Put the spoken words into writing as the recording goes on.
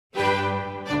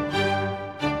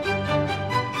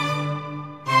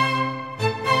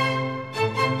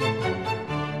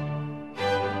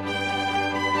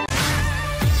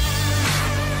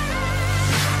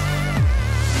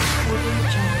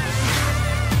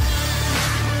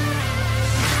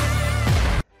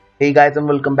Hey guys, and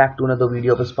welcome back to another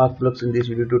video of Sparkplugs. In this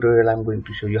video tutorial I'm going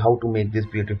to show you how to make this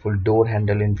beautiful door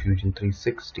handle in Fusion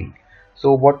 360.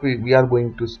 So what we are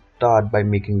going to start by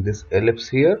making this ellipse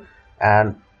here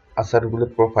and a circular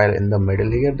profile in the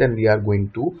middle here. Then we are going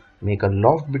to make a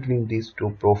loft between these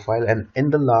two profile, and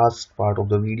in the last part of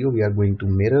the video we are going to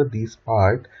mirror this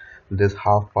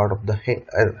half part of the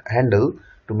handle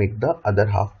to make the other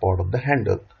half part of the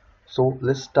handle. So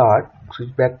let's start.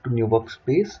 Switch back to new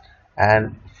workspace,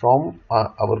 and from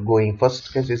our going first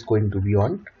sketch is going to be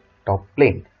on top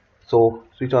plane. So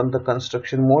switch on the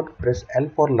construction mode, press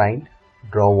L for line,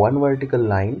 draw one vertical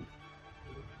line,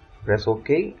 press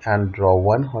OK, and draw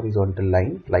one horizontal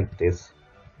line like this.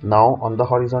 Now on the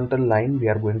horizontal line we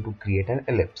are going to create an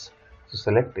ellipse. So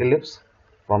select ellipse.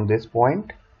 From this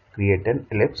point create an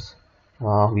ellipse.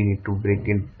 We need to bring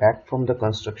it back from the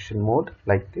construction mode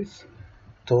like this.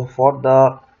 So for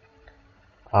the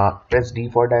press D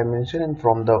for dimension, and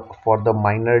for the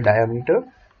minor diameter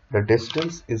the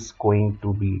distance is going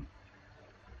to be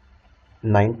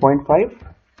 9.5,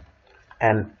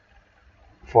 and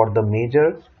for the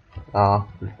major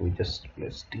let me just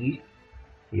press D.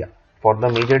 Yeah, for the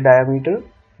major diameter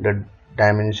the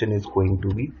dimension is going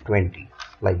to be 20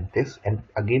 like this, and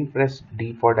again press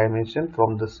D for dimension.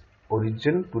 From this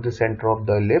origin to the center of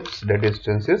the ellipse the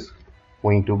distance is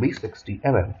going to be 60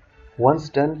 mm. Once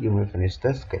done, you may finish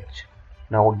the sketch.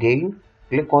 Now again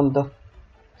click on the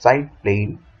side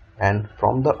plane, and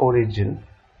from the origin,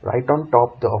 right on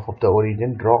top of the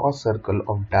origin, draw a circle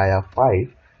of dia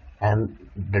 5, and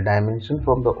the dimension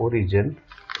from the origin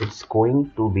it's going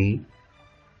to be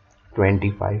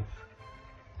 20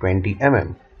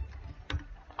 mm,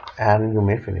 and you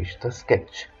may finish the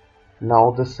sketch.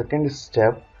 Now the second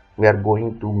step, we are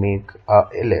going to make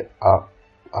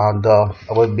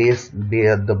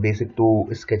the basic two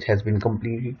sketch has been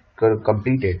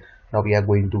completed. Now we are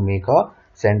going to make a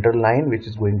center line which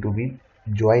is going to be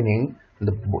joining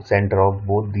the center of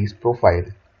both these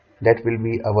profiles. That will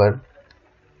be our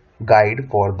guide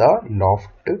for the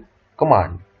loft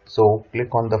command. So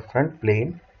click on the front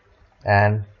plane,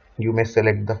 and you may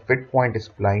select the fit point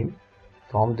spline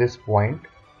from this point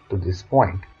to this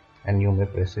point, and you may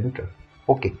press enter.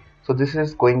 Okay, so this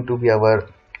is going to be our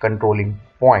controlling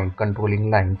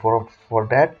line. For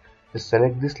that, just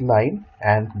select this line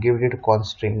and give it a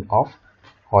constraint of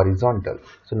horizontal.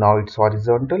 So now it's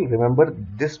horizontal. Remember,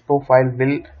 this profile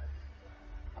will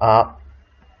uh,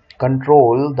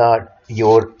 control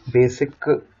your basic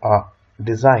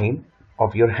design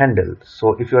of your handle.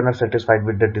 So if you are not satisfied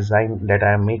with the design that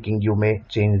I am making, you may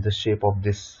change the shape of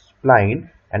this spline,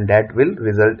 and that will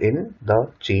result in the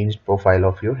changed profile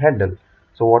of your handle.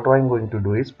 So what I'm going to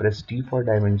do is press T for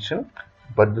dimension,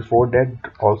 but before that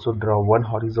also draw one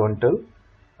horizontal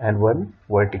and one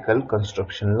vertical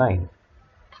construction line.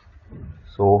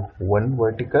 So one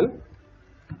vertical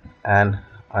and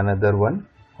another one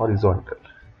horizontal.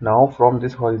 Now from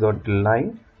this horizontal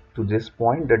line to this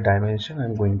point, the dimension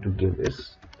I'm going to give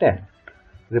is 10.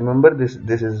 Remember, this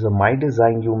is my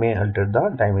design. You may alter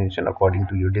the dimension according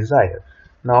to your desire.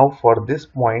 Now for this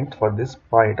point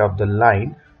of the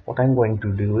line, what I'm going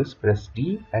to do is press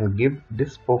D and give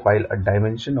this profile a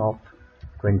dimension of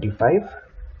 25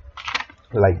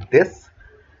 like this,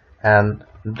 and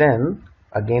then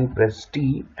again press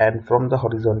T, and from the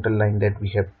horizontal line that we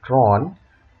have drawn,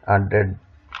 the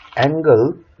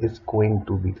angle is going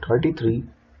to be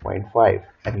 33.5,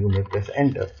 and you may press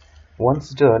enter.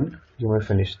 Once done, you may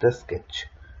finish the sketch.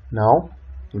 Now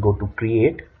go to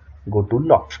create, go to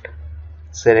loft,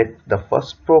 select the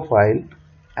first profile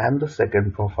and the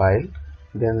second profile,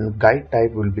 then guide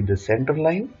type will be the center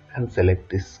line, and select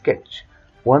this sketch.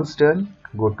 Once done,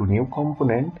 go to new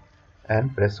component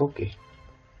and press OK.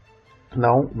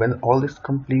 Now when all is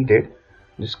completed,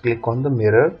 just click on the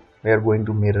mirror. We are going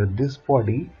to mirror this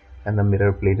body, and the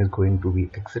mirror plane is going to be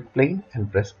exit plane,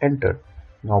 and press enter.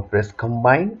 Now press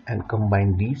combine and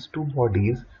combine these two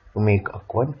bodies to make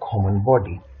one common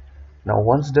body. Now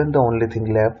once done, the only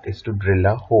thing left is to drill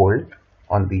a hole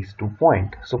on these 2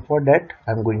 points. So for that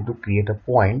I'm going to create a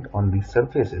point on these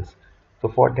surfaces. So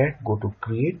for that, go to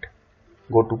create,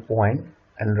 go to point,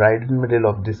 and right in the middle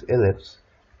of this ellipse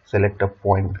select a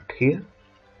point here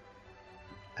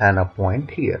and a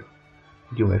point here.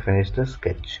 You may finish the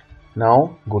sketch.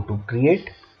 Now go to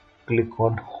create, click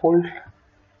on hold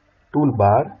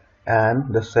toolbar,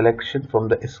 and the selection from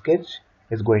the sketch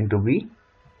is going to be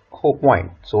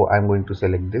point. So I'm going to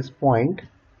select this point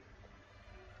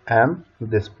and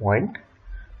this point.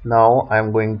 Now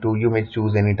I'm going to, you may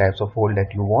choose any types of hole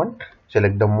that you want.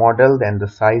 Select the model, then the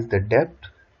size, the depth,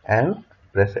 and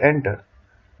press enter.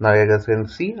 Now as you can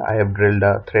see, I have drilled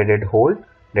a threaded hole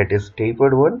that is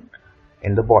tapered one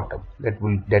in the bottom,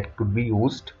 that could be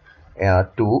used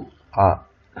to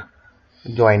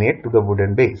join it to the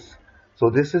wooden base. So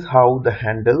this is how the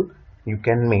handle you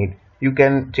can make. You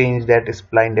can change that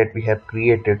spline that we have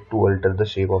created to alter the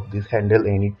shape of this handle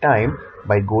anytime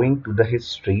by going to the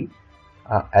history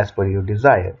as per your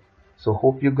desire. So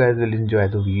hope you guys will enjoy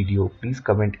the video. Please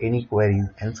comment any queries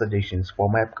and suggestions for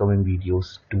my upcoming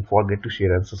videos. Don't forget to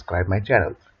share and subscribe my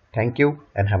channel. Thank you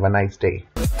and have a nice day.